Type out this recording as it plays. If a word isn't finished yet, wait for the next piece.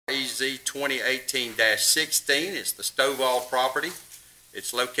REZ-2018-16. It's the Stovall property.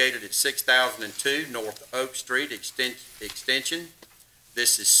 It's located at 6002 North Oak Street Extension.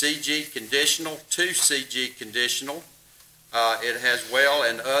 This is CG conditional to CG conditional. It has well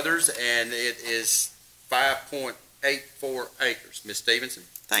and others, and it is 5.84 acres. Ms. Stevenson?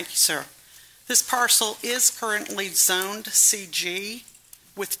 Thank you, sir. This parcel is currently zoned CG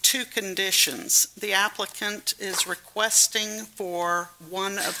with two conditions. The applicant is requesting for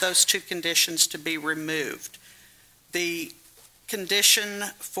one of those two conditions to be removed. The condition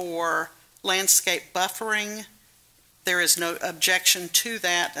for landscape buffering, there is no objection to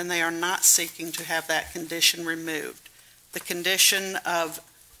that, and they are not seeking to have that condition removed. The condition of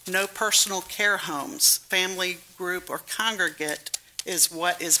no personal care homes, family group, or congregate is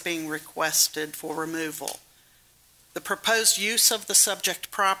what is being requested for removal. The proposed use of the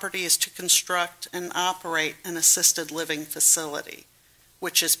subject property is to construct and operate an assisted living facility,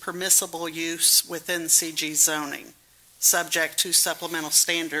 which is permissible use within CG zoning, subject to supplemental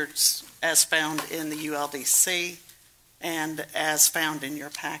standards as found in the ULDC and as found in your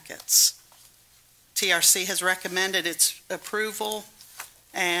packets. TRC has recommended its approval,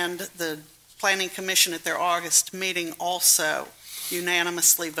 and the Planning Commission at their August meeting also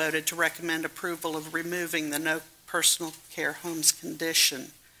unanimously voted to recommend approval of removing the no personal care homes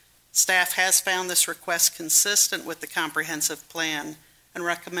condition. Staff has found this request consistent with the comprehensive plan and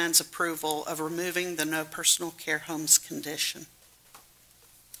recommends approval of removing the no personal care homes condition.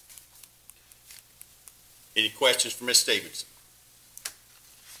 Any questions for Ms. Stevenson?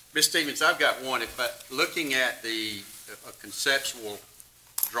 Ms. Stevens, I've got one. Looking at the conceptual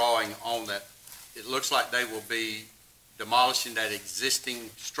drawing on that, it looks like they will be demolishing that existing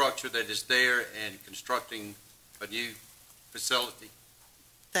structure that is there and constructing a new facility.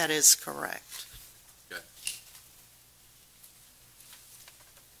 That is correct. Okay.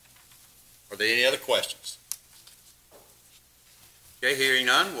 Are there any other questions? Okay, hearing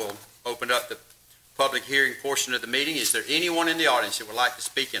none, we'll open up the public hearing portion of the meeting. Is there anyone in the audience that would like to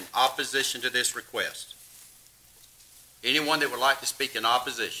speak in opposition to this request? Anyone that would like to speak in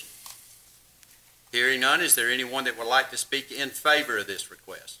opposition? Hearing none, is there anyone that would like to speak in favor of this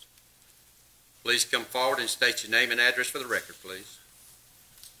request? Please come forward and state your name and address for the record, please.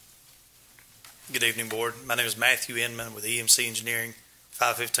 Good evening, Board. My name is Matthew Inman with EMC Engineering,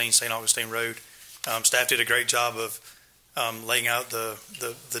 515 St. Augustine Road. Staff did a great job of laying out the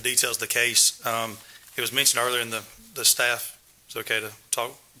details of the case. It was mentioned earlier in the staff. Is it okay to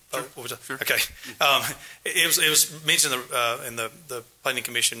talk? Sure. What was it? Sure. Okay. It was mentioned in the Planning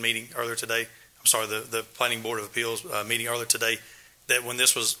Commission meeting earlier today. I'm sorry, the Planning Board of Appeals meeting earlier today, that when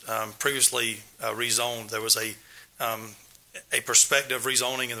this was previously rezoned, there was a prospective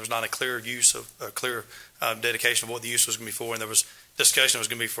rezoning, and there was not a clear use of a clear dedication of what the use was going to be for, and there was discussion it was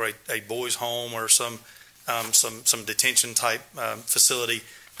going to be for a boys' home or some detention type facility.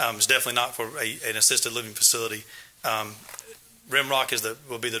 It's definitely not for an assisted living facility. Rimrock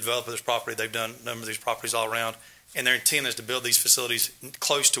will be the developer of this property. They've done a number of these properties all around, and their intent is to build these facilities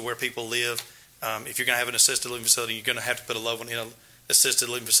close to where people live. If you're going to have an assisted living facility, you're going to have to put a loved one in an assisted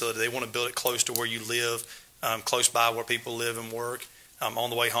living facility. They want to build it close to where you live, close by where people live and work on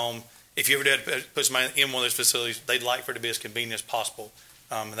the way home. If you ever did put somebody in one of those facilities, they'd like for it to be as convenient as possible.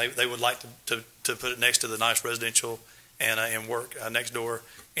 They would like to put it next to the nice residential and work next door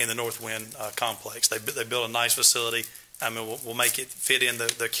in the Northwind complex. They built a nice facility. We'll make it fit in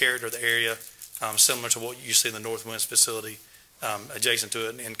the character of the area, similar to what you see in the Northwind's facility, adjacent to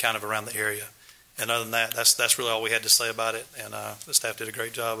it and kind of around the area. And other than that, that's really all we had to say about it. And the staff did a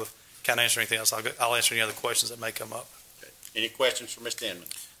great job of kind of answering anything else. I'll answer any other questions that may come up. Okay. Any questions for Mr. Inman?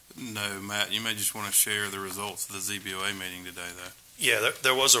 No, Matt. You may just want to share the results of the ZBOA meeting today, though. Yeah,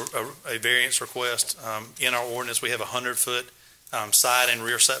 there was a variance request. In our ordinance, we have 100-foot side and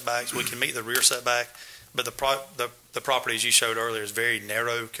rear setbacks. We can meet the rear setback, but the property, as you showed earlier, is very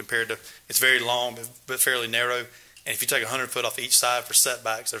narrow compared to, it's very long but fairly narrow. And if you take 100 foot off each side for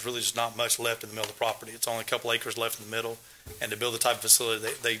setbacks, there's really just not much left in the middle of the property. It's only a couple acres left in the middle. And to build the type of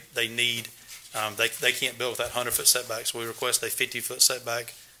facility they need, they can't build with that 100-foot setback. So we request a 50-foot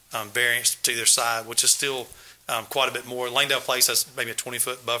setback variance to either side, which is still quite a bit more. Langdale Place has maybe a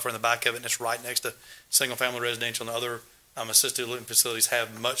 20-foot buffer in the back of it, and it's right next to single-family residential. And the other assisted living facilities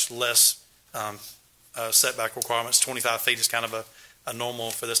have much less setback requirements. 25 feet is kind of a normal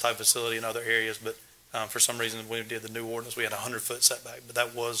for this type of facility in other areas, but for some reason, when we did the new ordinance, we had a 100-foot setback, but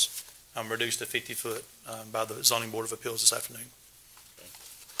that was reduced to 50-foot by the Zoning Board of Appeals this afternoon. Okay.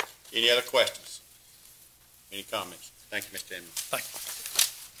 Any other questions? Any comments? Thank you, Mr. Inman. Thank you.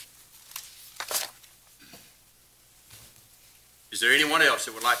 Is there anyone else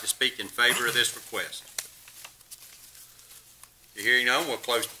that would like to speak in favor of this request? Hearing none, we'll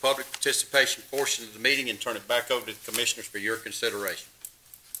close the public participation portion of the meeting and turn it back over to the commissioners for your consideration.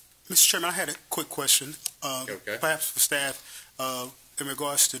 Mr. Chairman, I had a quick question, Okay. perhaps for staff, in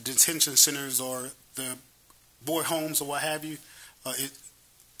regards to detention centers or the boy homes or what have you.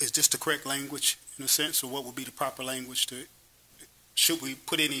 Is this the correct language in a sense, or what would be the proper language to, should we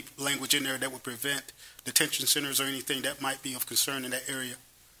put any language in there that would prevent detention centers or anything that might be of concern in that area?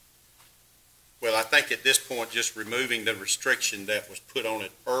 Well, I think at this point, just removing the restriction that was put on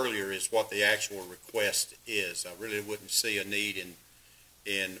it earlier is what the actual request is. I really wouldn't see a need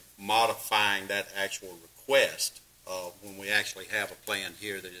in modifying that actual request when we actually have a plan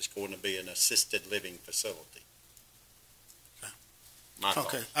here that is going to be an assisted living facility. My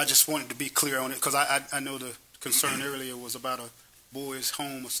thought. Okay, I just wanted to be clear on it, because I know the concern earlier was about a boys'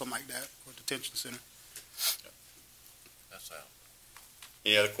 home or something like that, or detention center. That's out.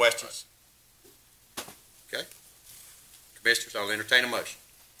 Any other questions? Okay. Commissioners, I'll entertain a motion.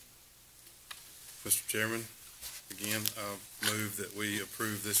 Mr. Chairman, again, I move that we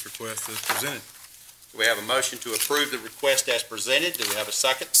approve this request as presented. Do we have a motion to approve the request as presented? Do we have a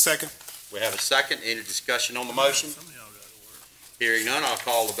second? Second. We have a second. Any discussion on the motion? Hearing none, I'll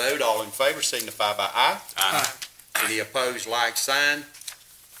call the vote. All in favor signify by aye. Aye. Any opposed, like sign.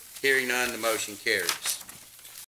 Hearing none, the motion carries.